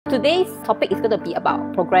Today's topic is going to be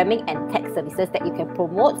about programming and tech services that you can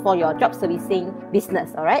promote for your job servicing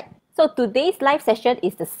business, alright? So today's live session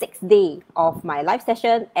is the 6th day of my live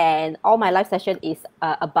session, and all my live session is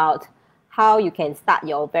about how you can start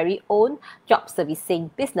your very own job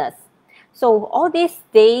servicing business. So all these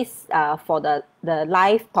days for the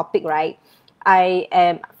live topic, right, I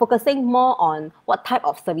am focusing more on what type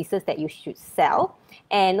of services that you should sell,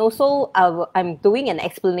 and also I'm doing an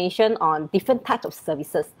explanation on different types of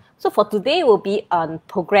services. So for today will be on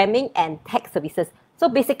programming and tech services. So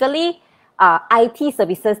basically IT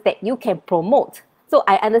services that you can promote. So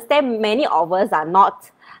I understand many of us are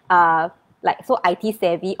not so IT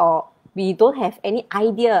savvy, or we don't have any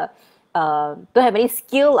idea, don't have any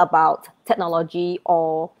skill about technology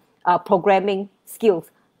or programming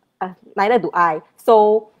skills. Neither do I.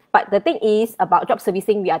 So, but the thing is about job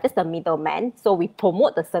servicing, we are just the middleman. So we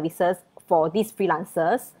promote the services for these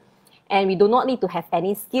freelancers, and we do not need to have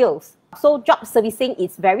any skills. So job servicing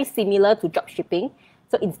is very similar to drop shipping.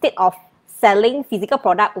 So instead of selling physical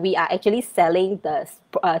product, we are actually selling the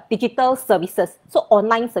digital services, so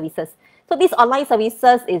online services. So these online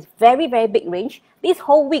services is very, very big range. This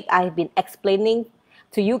whole week, I've been explaining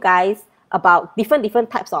to you guys about different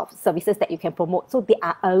types of services that you can promote. So there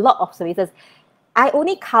are a lot of services. I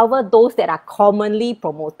only cover those that are commonly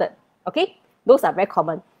promoted. Okay, those are very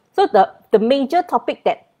common. So the major topic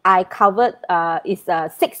that I covered is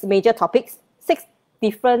 6 major topics, 6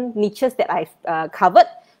 different niches that I've covered.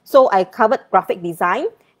 So I covered graphic design,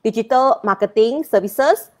 digital marketing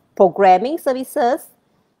services, programming services,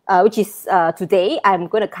 which is today I'm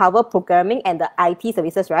going to cover programming and the IT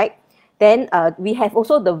services, right? Then we have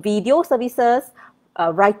also the video services,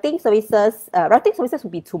 writing services. Writing services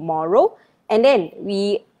will be tomorrow. And then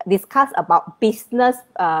we discussed about business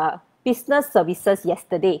services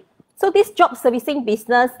yesterday. So this job servicing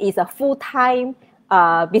business is a full-time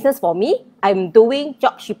business for me. I'm doing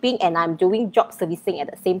job shipping and I'm doing job servicing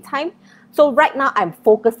at the same time. So right now I'm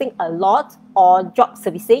focusing a lot on job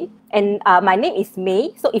servicing. And my name is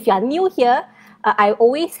May. So if you are new here, I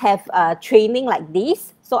always have training like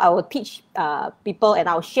this. So I will teach people and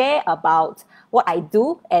I'll share about what I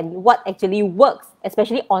do and what actually works,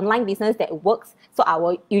 especially online business that works. So I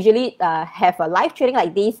will usually have a live training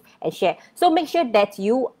like this and share. So make sure that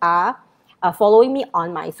you are following me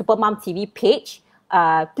on my Supermom TV page.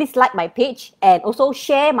 Please like my page and also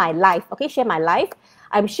share my live. Okay, share my live.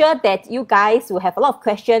 I'm sure that you guys will have a lot of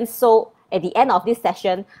questions. So at the end of this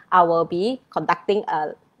session, I will be conducting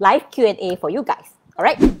a live Q&A for you guys. All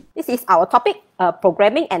right, this is our topic,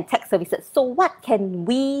 programming and tech services. So what can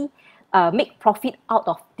we make profit out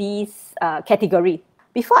of this category?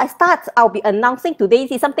 Before I start, I'll be announcing today,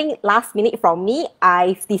 this is something last minute from me.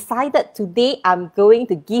 I've decided today I'm going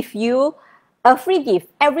to give you a free gift,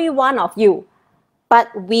 every one of you, but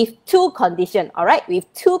with 2 conditions, all right?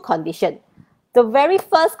 With 2 conditions. The very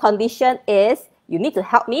first condition is you need to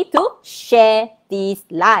help me to share this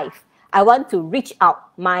live. I want to reach out.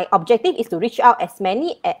 My objective is to reach out as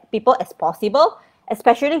many people as possible,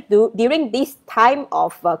 especially during this time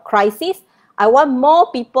of crisis. I want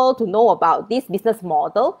more people to know about this business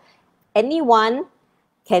model. Anyone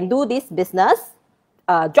can do this business,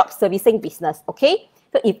 job servicing business, okay?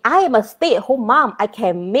 So if I am a stay-at-home mom, I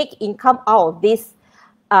can make income out of this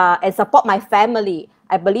and support my family.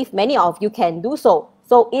 I believe many of you can do so.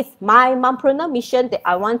 So it's my mompreneur mission that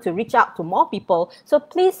I want to reach out to more people. So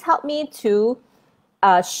please help me to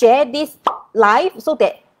share this live so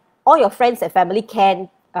that all your friends and family can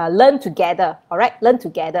learn together, all right? Learn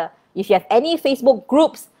together. If you have any Facebook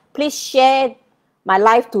groups, please share my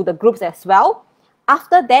live to the groups as well.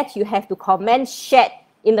 After that, you have to comment, share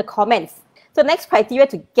in the comments. So next criteria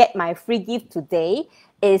to get my free gift today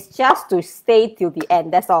is just to stay till the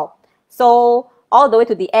end, that's all. So all the way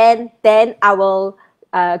to the end, then I will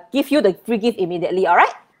give you the free gift immediately, all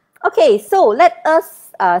right? Okay, so let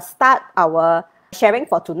us start our sharing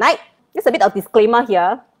for tonight. Just a bit of disclaimer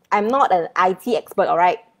here. I'm not an IT expert, all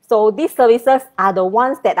right? So these services are the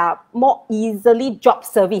ones that are more easily job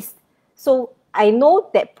serviced. So I know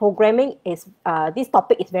that programming is, this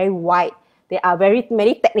topic is very wide. There are very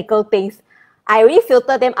many technical things. I already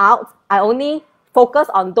filter them out. I only focus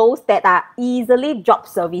on those that are easily job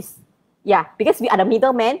serviced. Yeah, because we are the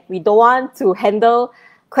middleman, we don't want to handle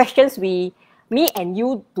questions me and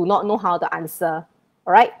you do not know how to answer.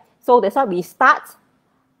 All right, so that's why we start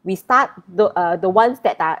the ones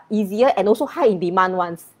that are easier and also high in demand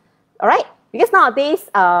ones. All right, because nowadays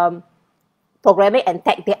programming and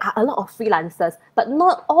tech, there are a lot of freelancers, but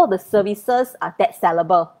not all the services are that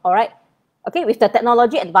sellable. All right, okay, with the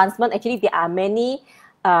technology advancement, actually there are many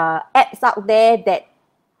apps out there that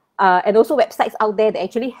and also websites out there that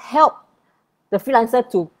actually help the freelancer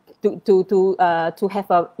to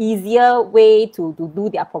have a easier way to do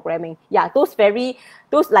their programming. Yeah, those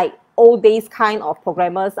like old days kind of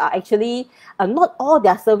programmers are actually not all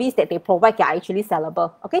their service that they provide are actually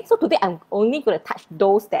sellable. Okay, so today I'm only going to touch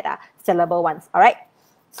those that are sellable ones. All right.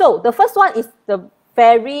 So the first one is the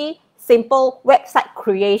very simple website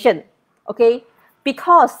creation. Okay,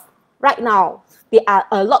 because right now there are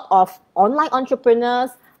a lot of online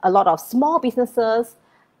entrepreneurs, a lot of small businesses,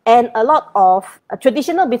 and a lot of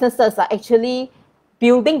traditional businesses are actually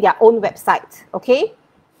building their own website. Okay,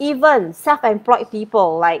 even self-employed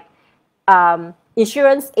people like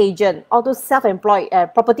insurance agent, all those self-employed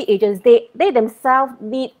property agents, they themselves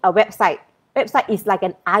need a website. Website is like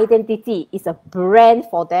an identity, it's a brand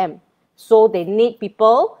for them. So they need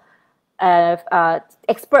people,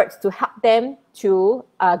 experts to help them to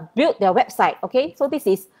build their website. Okay, so this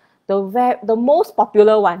is the most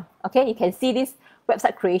popular one. Okay, you can see this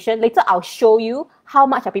website creation. Later, I'll show you how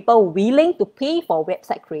much are people willing to pay for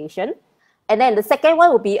website creation. And then the second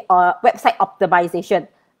one will be website optimization.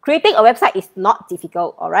 Creating a website is not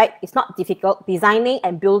difficult, all right? It's not difficult. Designing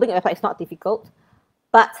and building a website is not difficult.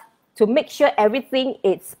 But to make sure everything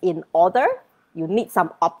is in order, you need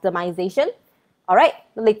some optimization. All right,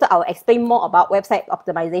 later I'll explain more about website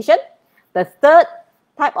optimization. The third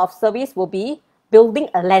type of service will be building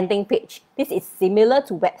a landing page. This is similar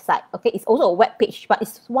to website. Okay, it's also a web page, but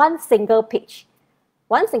it's one single page.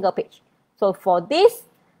 One single page. So for this,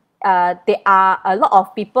 there are a lot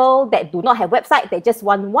of people that do not have website. They just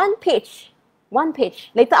want one page. One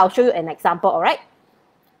page. Later I'll show you an example. All right.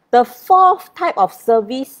 The fourth type of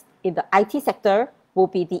service in the IT sector will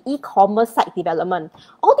be the e-commerce site development.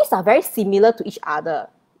 All these are very similar to each other.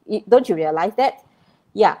 Don't you realize that?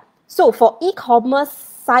 Yeah. So for e-commerce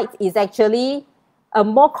site is actually a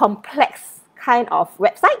more complex kind of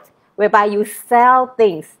website whereby you sell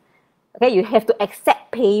things. Okay, you have to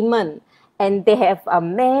accept payment, and they have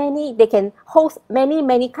they can host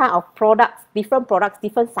many kind of products, different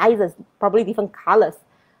sizes, probably different colors.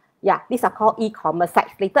 Yeah, these are called e-commerce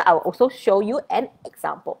sites. Later, I will also show you an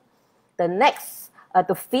example. The next,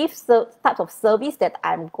 the fifth type of service that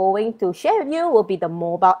I'm going to share with you will be the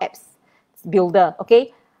mobile apps builder.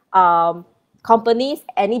 Okay, companies,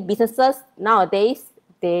 any businesses nowadays,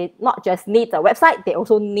 they not just need a website, they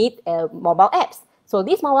also need mobile apps. So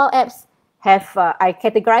these mobile apps have I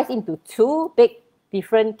categorized into two big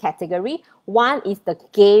different categories. One is the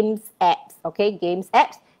games apps. Okay, games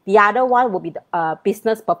apps. The other one will be the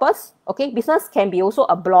business purpose. Okay, business can be also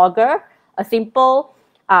a blogger, a simple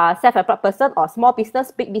self-employed person, or small business,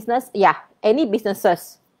 big business. Yeah, any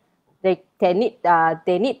businesses, they need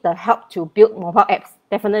the help to build mobile apps.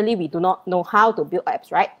 Definitely, we do not know how to build apps,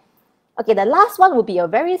 right? Okay, the last one will be a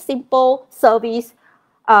very simple service,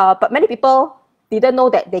 but many people didn't know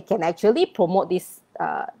that they can actually promote this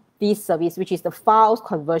service, which is the files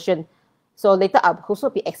conversion. So later I'll also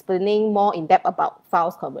be explaining more in depth about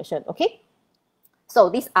files conversion. Okay, so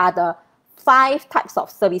these are the 5 types of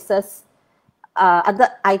services under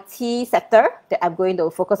IT sector that I'm going to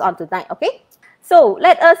focus on tonight. Okay, so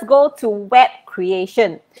let us go to web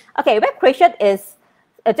creation. Okay, web creation is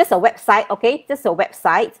just a website. Okay, just a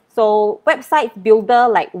website. So website builder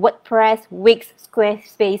like WordPress, Wix,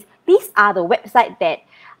 Squarespace, these are the websites that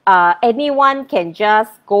anyone can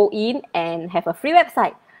just go in and have a free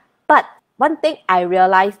website. But one thing I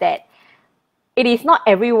realized that it is not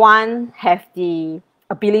everyone have the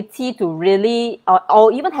ability to really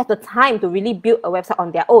or even have the time to really build a website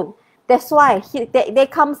on their own. That's why there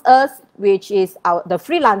comes us, which is the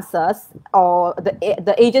freelancers or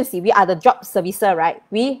the agency. We are the job servicer, right?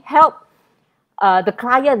 We help the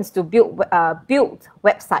clients to build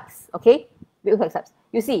websites. Okay, build websites.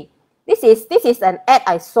 You see, this is an ad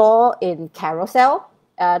I saw in Carousel.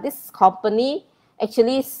 This company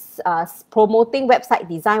actually promoting website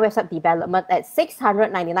design, website development at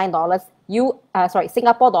 $699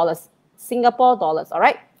 Singapore dollars. Singapore dollars, all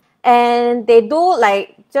right? And they do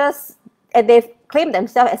and they claim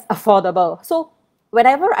themselves as affordable. So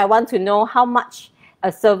whenever I want to know how much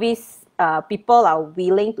a service people are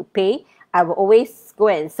willing to pay, I will always go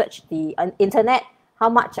and search the internet, how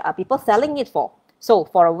much are people selling it for. So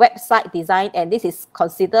for a website design, and this is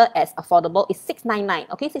considered as affordable, it's $699.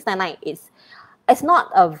 Okay, $699 is it's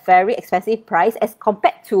not a very expensive price as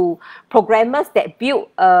compared to programmers that build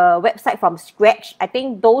a website from scratch. I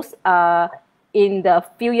think those in the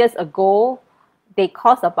few years ago, they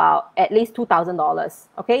cost about at least $2,000.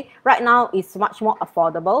 Okay, right now it's much more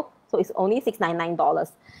affordable, so it's only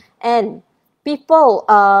 $699. And people,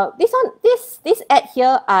 this ad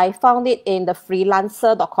here, I found it in the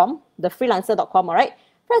freelancer.com. The freelancer.com, all right.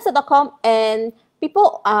 freelancer.com, and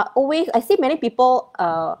people are always, I see many people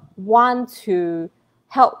want to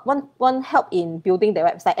want help in building their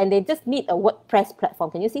website, and they just need a WordPress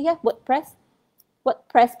platform. Can you see here? WordPress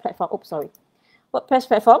platform. Oops, sorry. WordPress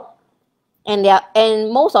platform.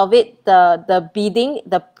 And most of it, the bidding,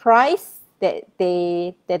 the price that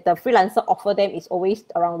the freelancer offer them is always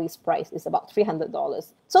around this price. It's about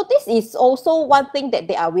 $300. So this is also one thing that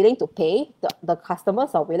they are willing to pay. The customers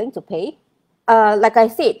are willing to pay. Like I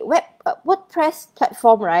said, WordPress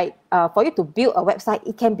platform, right? For you to build a website,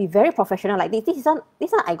 it can be very professional. Like this one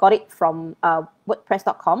I got it from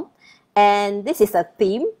WordPress.com, and this is a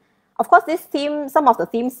theme. Of course, this theme, some of the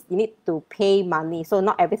themes you need to pay money, so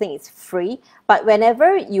not everything is free. But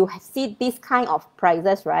whenever you see this kind of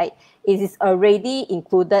prices, right, it is already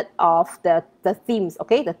included of the themes.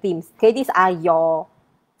 Okay, the themes. Okay, these are your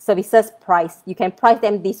services price. You can price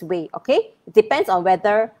them this way. Okay, it depends on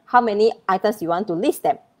how many items you want to list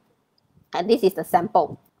them. And this is the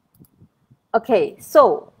sample. Okay,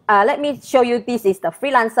 so let me show you. This is the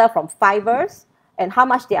freelancer from Fiverr and how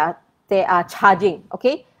much they are charging.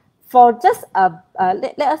 Okay. For just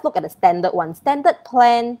let us look at the standard one. Standard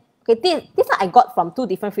plan. Okay, this one I got from 2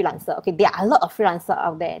 different freelancers. Okay, there are a lot of freelancers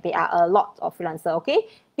out there. Okay,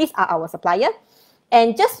 these are our supplier,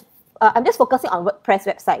 and I'm just focusing on WordPress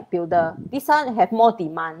website builder. This one have more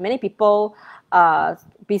demand. Many people,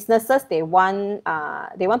 businesses, they want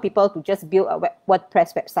people to just build a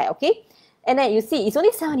WordPress website. Okay. And then you see, it's only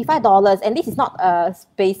 $75, and this is not a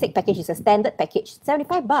basic package, it's a standard package.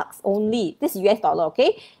 $75 only. This is US dollar,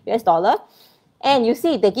 okay? US dollar. And you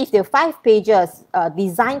see, they give you 5 pages,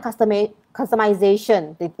 design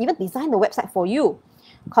customization. They even design the website for you.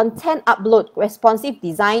 Content upload, responsive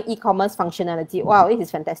design, e-commerce functionality. Wow, this is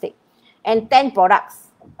fantastic. And 10 products,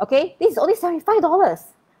 okay? This is only $75.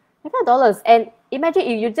 $75. And imagine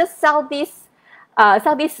if you just sell this,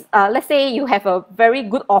 let's say you have a very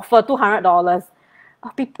good offer, $200.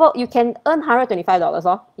 People, you can earn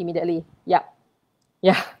 $125 immediately. Yeah,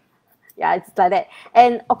 it's like that.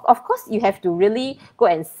 And of course, you have to really go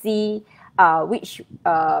and see which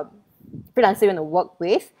freelancer you want to work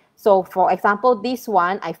with. So, for example, this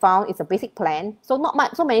one I found it's a basic plan. So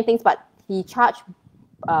not so many things, but he charged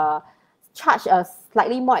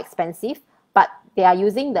slightly more expensive, but they are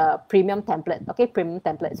using the premium template. Okay, premium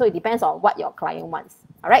template. So it depends on what your client wants.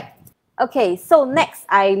 All right. Okay, so next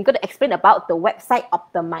I'm going to explain about the website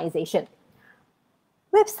optimization.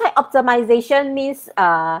 Website optimization means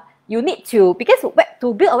you need to, because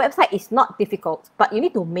to build a website is not difficult, but you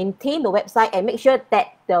need to maintain the website and make sure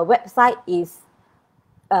that the website is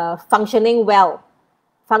functioning well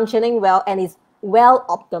and is well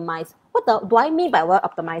optimized. What do I mean by well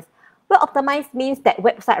optimized? Well optimized means that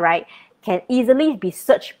website, right, can easily be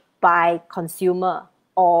searched by consumer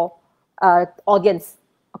or audience.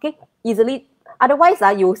 Okay, easily. Otherwise,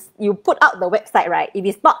 you put out the website, right? If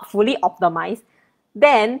it's not fully optimized,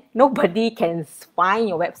 then nobody can find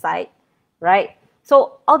your website, right?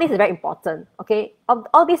 So all this is very important. Okay,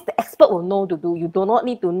 all this the expert will know to do. You do not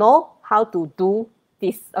need to know how to do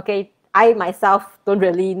this. Okay, I myself don't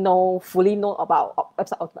really fully know about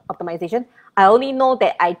website optimization. I only know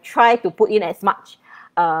that I try to put in as much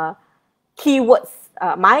keywords,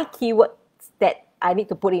 my keywords that I need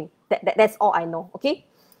to put in. That's all I know. Okay,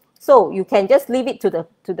 so you can just leave it to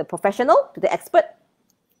the professional, to the expert,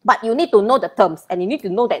 but you need to know the terms, and you need to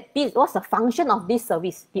know that what's the function of this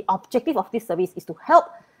service. The objective of this service is to help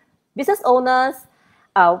business owners,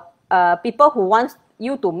 people who want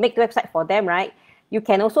you to make the website for them, right? You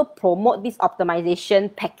can also promote this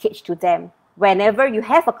optimization package to them. Whenever you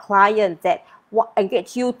have a client that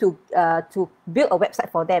engage you to build a website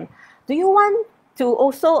for them, do you want to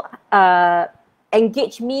also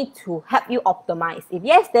engage me to help you optimize? If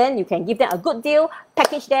yes, then you can give them a good deal,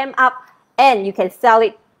 package them up, and you can sell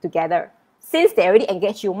it together. Since they already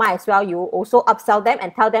engage you, might as well you also upsell them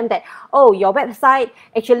and tell them that, oh, your website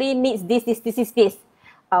actually needs this.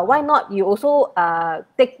 Why not you also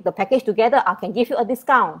take the package together? I can give you a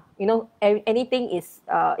discount. You know, anything is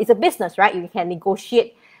it's a business, right? You can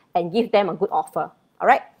negotiate and give them a good offer. All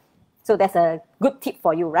right. So that's a good tip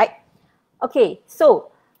for you, right? Okay. So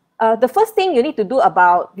the first thing you need to know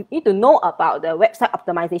about the website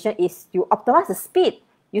optimization is you optimize the speed.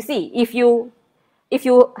 You see, if you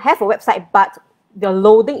have a website but the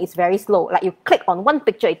loading is very slow, like you click on one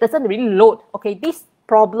picture, it doesn't really load. Okay, this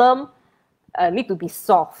problem need to be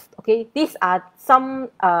solved. Okay, these are some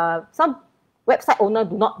website owners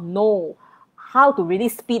do not know how to really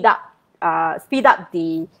speed up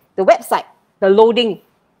the website, the loading.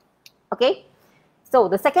 Okay, so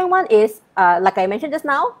the second one is like I mentioned just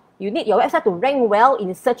now, you need your website to rank well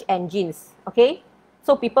in search engines. Okay,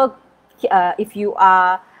 So people, if you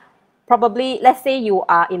are probably, let's say you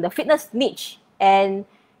are in the fitness niche, and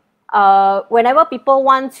whenever people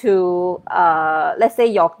want to, let's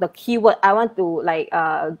say the keyword, I want to like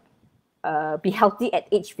be healthy at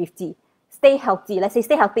age 50, stay healthy. Let's say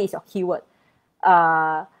stay healthy is your keyword.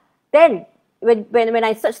 Then when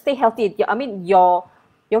I search stay healthy, I mean your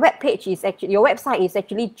web page is actually, your website is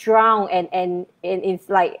actually drowned and it's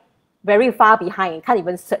like very far behind, can't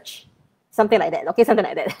even search, something like that. Okay, something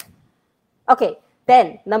like that. Okay,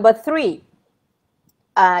 then number 3,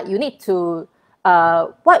 you need to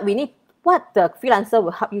what the freelancer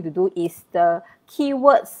will help you to do is the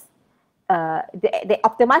keywords. They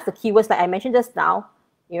optimize the keywords like I mentioned just now,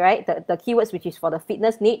 right? The keywords which is for the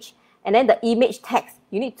fitness niche, and then the image text.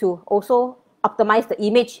 You need to also optimize the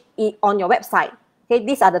image on your website. Okay,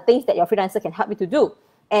 these are the things that your freelancer can help you to do,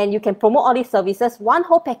 and you can promote all these services, one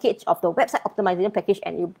whole package of the website optimization package,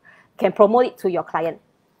 and you can promote it to your client.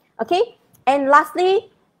 Okay, and lastly,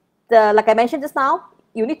 like I mentioned just now,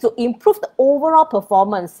 you need to improve the overall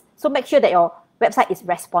performance. So make sure that your website is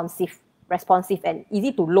responsive and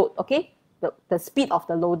easy to load. Okay, the speed of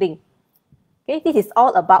the loading. Okay, this is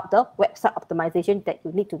all about the website optimization that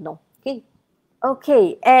you need to know.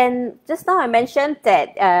 Okay, and just now I mentioned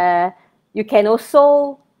that you can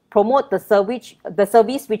also promote the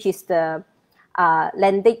service which is the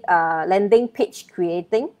landing page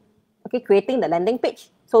creating. Okay, creating the landing page.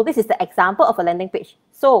 So this is the example of a landing page.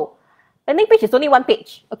 So landing page is only one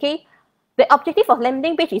page. Okay, the objective of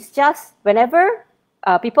landing page is just whenever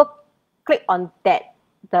people click on that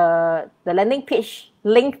the landing page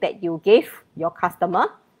link that you gave your customer,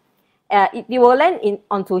 it will land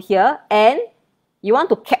onto here, and you want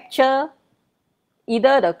to capture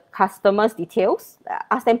either the customer's details,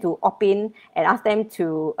 ask them to opt in, and ask them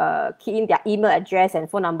to key in their email address and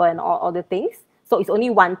phone number and all the things. So it's only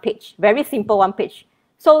one page, very simple one page.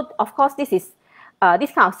 So of course this kind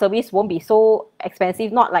of service won't be so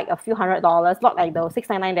expensive, not like a few $100s, not like the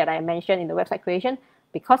 $699 that I mentioned in the website creation,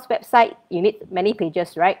 because website you need many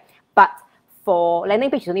pages, right? But for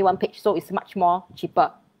landing page, it's only one page, so it's much more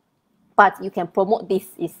cheaper. But you can promote this,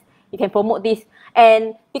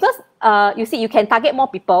 and because you see, you can target more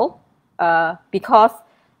people, because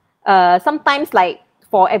sometimes, like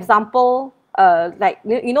for example, like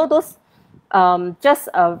you know those just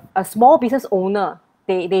a small business owner,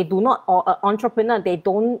 they do not, or an entrepreneur, they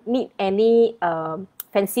don't need any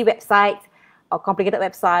fancy website or complicated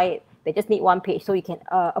website. They just need one page, so you can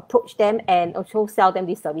approach them and also sell them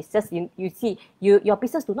this service. Just you see, your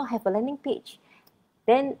business do not have a landing page,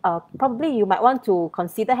 then probably you might want to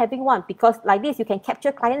consider having one, because like this you can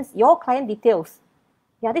capture your client details.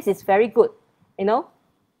 Yeah, this is very good, you know,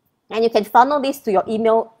 and you can funnel this to your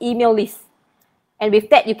email list, and with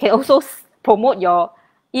that you can also promote your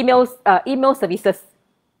email services,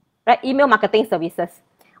 right? Email marketing services.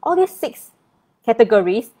 All these 6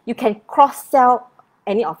 categories, you can cross-sell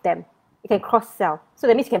any of them. You can cross-sell. So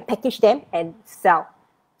that means you can package them and sell.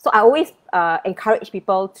 So I always encourage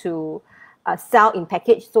people to sell in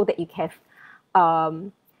package, so that you can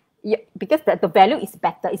because the value is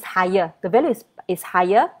better, is higher. The value is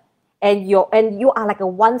higher, and you are like a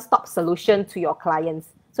one-stop solution to your clients.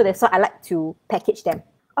 So that's why I like to package them.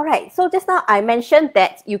 All right, so just now I mentioned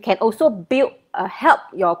that you can also help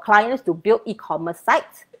your clients to build e-commerce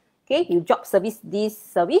sites. Okay, you drop service this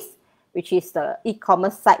service, which is the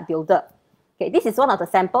e-commerce site builder. Okay, this is one of the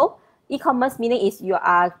sample. E-commerce meaning is you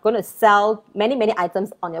are going to sell many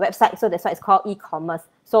items on your website, so that's why it's called e-commerce.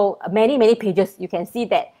 So many pages. You can see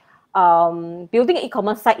that building an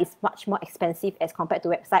e-commerce site is much more expensive as compared to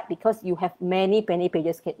website, because you have many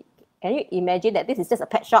pages. Can you imagine that this is just a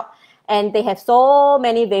pet shop, and they have so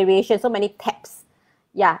many variations, so many tabs,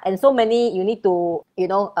 yeah, and so many, you need to, you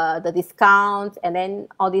know, the discounts, and then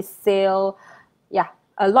all this sale, yeah,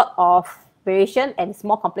 a lot of variation, and it's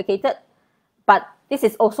more complicated. But this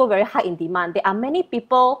is also very high in demand. There are many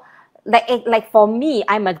people, like for me,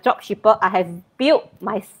 I'm a dropshipper. I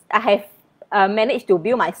have managed to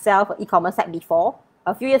build myself an e-commerce site before,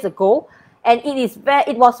 a few years ago, and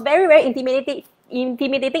it was very intimidating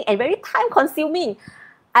and very time consuming.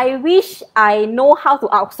 I wish I know how to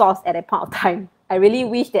outsource at that point of time. I really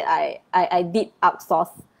wish that I did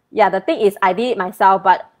outsource. Yeah, the thing is I did it myself,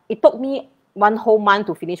 but it took me one whole month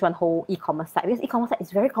to finish one whole e-commerce site, because e-commerce site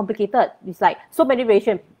is very complicated. It's like so many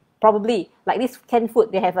variations. Probably like this canned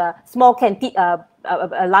food, they have a small can,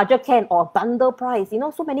 a larger can, or bundle price, you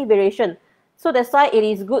know, so many variations. So that's why it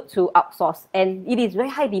is good to outsource, and it is very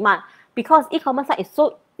high demand, because e-commerce site is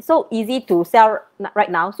so easy to sell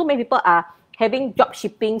right now. So many people are having drop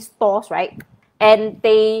shipping stores, right? And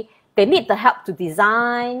they need the help to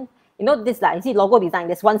design, You know this, like, you see logo design,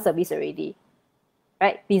 there's one service already,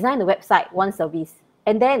 right? Design the website, one service.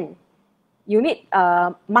 And then you need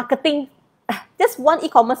marketing. Just one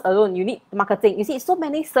e-commerce alone, you need marketing. You see, so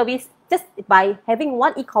many service, just by having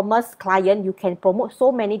one e-commerce client, you can promote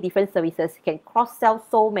so many different services. You can cross-sell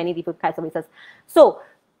so many different kinds of services. So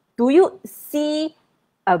do you see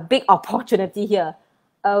a big opportunity here?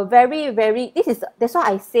 That's why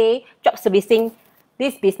I say job servicing,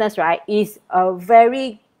 this business, right, is a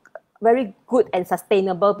very good and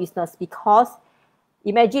sustainable business, because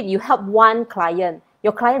imagine you help one client,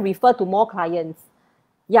 your client refer to more clients.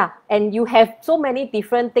 Yeah, and you have so many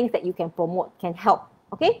different things that you can promote, can help.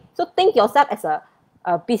 Okay, so think yourself as a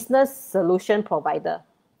business solution provider.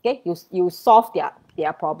 Okay, you solve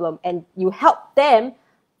their problem and you help them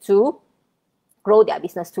to grow their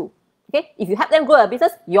business too. Okay, if you help them grow their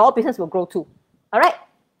business, your business will grow too. All right.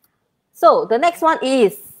 So the next one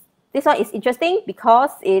is, this one is interesting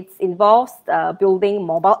because it involves building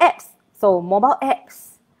mobile apps. So mobile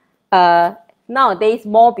apps. Nowadays,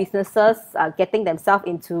 more businesses are getting themselves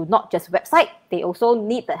into not just website, they also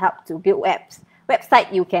need the help to build apps.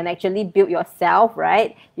 Website, you can actually build yourself,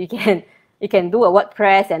 right? You can do a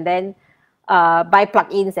WordPress and then buy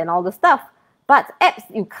plugins and all the stuff. But apps,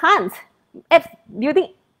 you can't.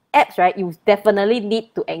 Building apps, right? You definitely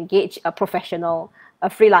need to engage a professional, a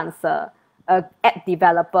freelancer, a app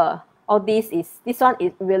developer. All this one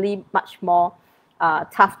is really much more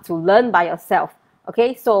tough to learn by yourself.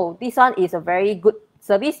 Okay, so this one is a very good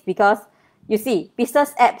service because you see,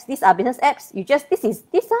 business apps, these are business apps.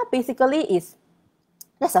 These are basically is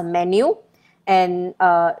just a menu, and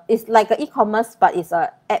it's like an e-commerce, but it's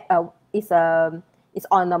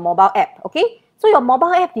on a mobile app. Okay, so your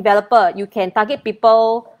mobile app developer, you can target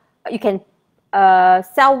people. You can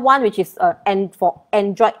sell one which is for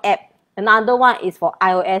Android app. Another one is for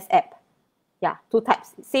iOS app. Yeah, two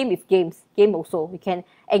types. Same with games. Game also. We can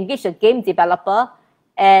engage a game developer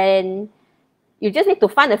and you just need to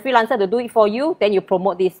find a freelancer to do it for you. Then you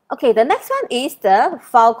promote this. Okay, the next one is the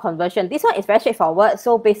file conversion. This one is very straightforward.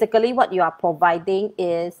 So basically what you are providing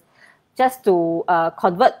is just to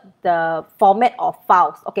convert the format of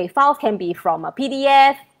files. Okay, files can be from a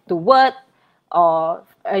PDF to Word, or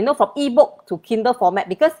from ebook to Kindle format,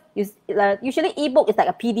 because usually ebook is like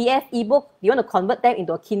a PDF ebook. You want to convert them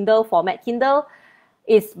into a Kindle format. Kindle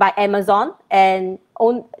is by Amazon, and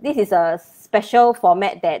this is a special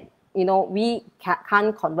format that we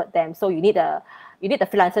can't convert them. So you need a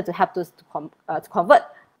freelancer to help us to convert.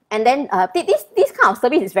 And then this kind of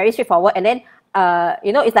service is very straightforward. And then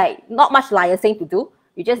it's like not much liaising to do.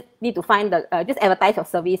 You just need to find just advertise your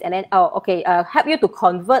service, and then help you to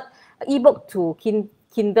convert ebook to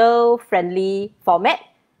Kindle friendly format.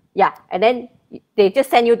 Yeah, and then they just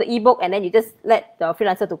send you the ebook, and then you just let the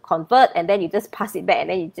freelancer to convert, and then you just pass it back, and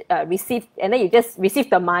then you you just receive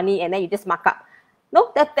the money, and then you just mark up.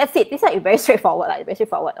 No, that's it. This one is very straightforward. Very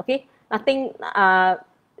straightforward. Okay, nothing.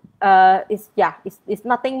 It's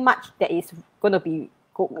nothing much that is going to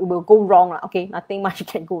will go wrong. Okay, nothing much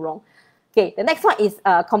can go wrong. Okay, the next one is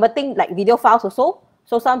converting like video files also.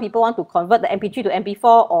 So some people want to convert the MP3 to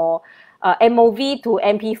MP4 or MOV to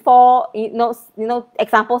MP4.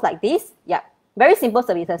 Examples like this. Yeah, very simple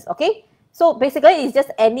services. Okay, so basically it's just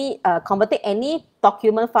converting any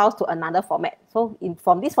document files to another format. So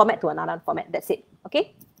from this format to another format. That's it.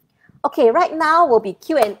 Okay. Okay. Right now will be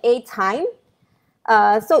Q&A time.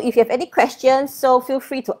 So if you have any questions, so feel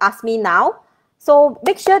free to ask me now. So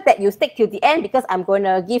make sure that you stick till the end, because I'm going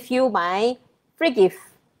to give you my free gift.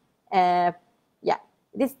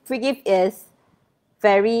 This free gift is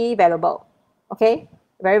very valuable. Okay,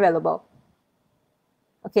 very valuable.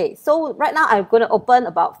 Okay, so right now I'm going to open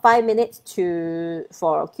about 5 minutes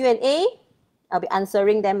for Q&A. I'll be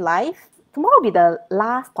answering them live. Tomorrow will be the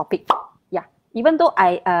last topic. Yeah, even though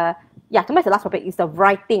tomorrow is the last topic. It's the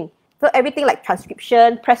writing. So everything like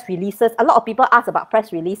transcription, press releases. A lot of people ask about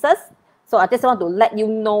press releases. So I just want to let you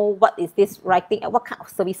know what is this writing and what kind of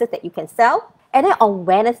services that you can sell. And then on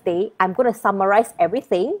Wednesday, I'm going to summarize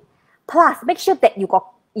everything. Plus, make sure that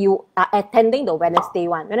you are attending the Wednesday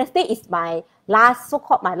one. Wednesday is my last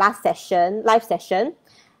session, live session.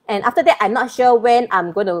 And after that, I'm not sure when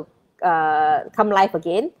I'm going to come live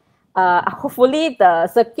again. Hopefully, the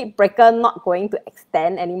circuit breaker not going to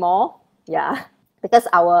extend anymore. Yeah. Because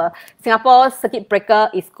our Singapore circuit breaker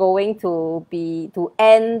is going to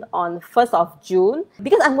end on 1st of June.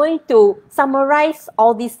 Because I'm going to summarize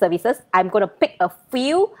all these services, I'm going to pick a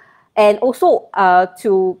few, and also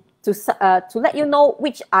to let you know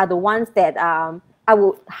which are the ones that I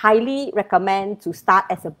would highly recommend to start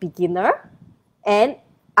as a beginner. And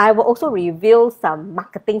I will also reveal some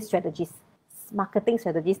marketing strategies. marketing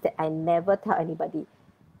strategies that I never tell anybody.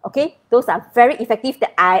 Okay, those are very effective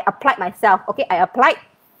that I applied myself. Okay, I applied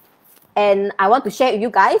and I want to share with you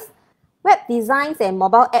guys. Web designs and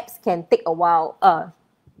mobile apps can take a while.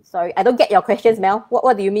 Sorry, I don't get your questions, Mel.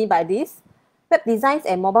 What do you mean by this? Web designs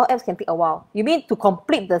and mobile apps can take a while. You mean to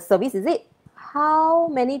complete the service, is it? How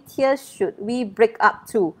many tiers should we break up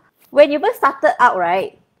to? When you first started out,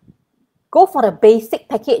 right, go for the basic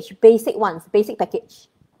package, basic package.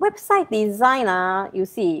 Website design, you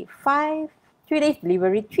see, 3 days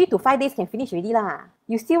delivery, 3 to 5 days can finish already lah.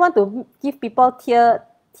 You still want to give people tiered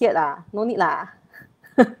lah? No need lah.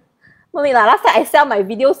 No need lah. Last time I sell my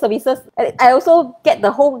video services, I also get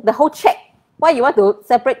the whole check. Why you want to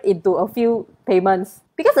separate into a few payments?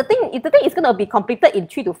 Because the thing is going to be completed in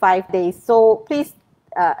 3 to 5 days. So please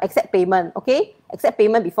accept payment, okay? Accept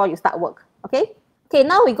payment before you start work, okay? Okay,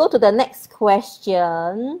 now we go to the next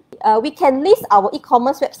question. We can list our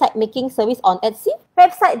e-commerce website making service on Etsy.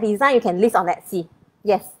 Website design, you can list on Etsy.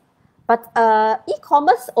 Yes. But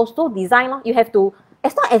e-commerce also design, you have to,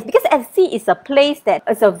 as long as, because Etsy is a place that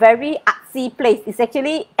is a very artsy place. It's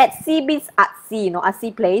actually, Etsy means artsy,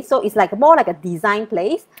 artsy place. So it's like more like a design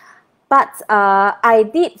place. But I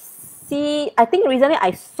did see, I think recently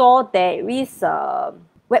I saw there is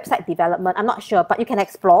website development. I'm not sure, but you can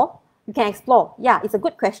explore. You can explore. Yeah, it's a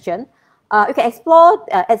good question. You can explore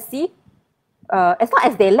Etsy. As long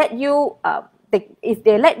as they let you, if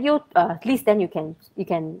they let you list, then you can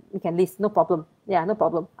list. No problem. Yeah, no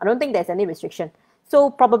problem. I don't think there's any restriction. So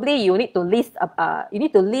probably you need to list. You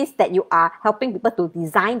need to list that you are helping people to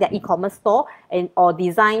design their e-commerce store or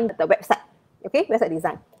design the website. Okay, website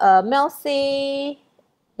design. Mel say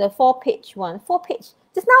the 4-page one. 4-page.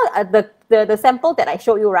 Just now, the sample that I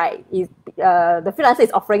showed you, right, is the freelancer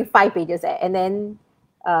is offering 5 pages, and then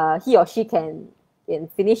he or she can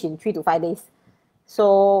finish in 3 to 5 days.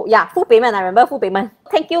 So yeah, full payment. I remember full payment.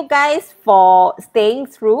 Thank you guys for staying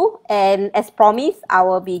through, and as promised, I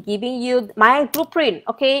will be giving you my blueprint.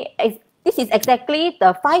 Okay, this is exactly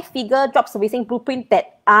the 5-figure drop servicing blueprint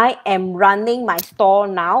that I am running my store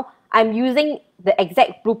now. I'm using the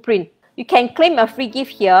exact blueprint. You can claim a free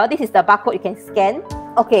gift here. This is the barcode you can scan.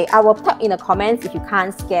 Okay, I will type in the comments if you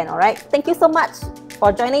can't scan, all right? Thank you so much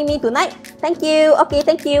for joining me tonight. Thank you. Okay,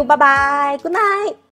 thank you. Bye-bye. Good night.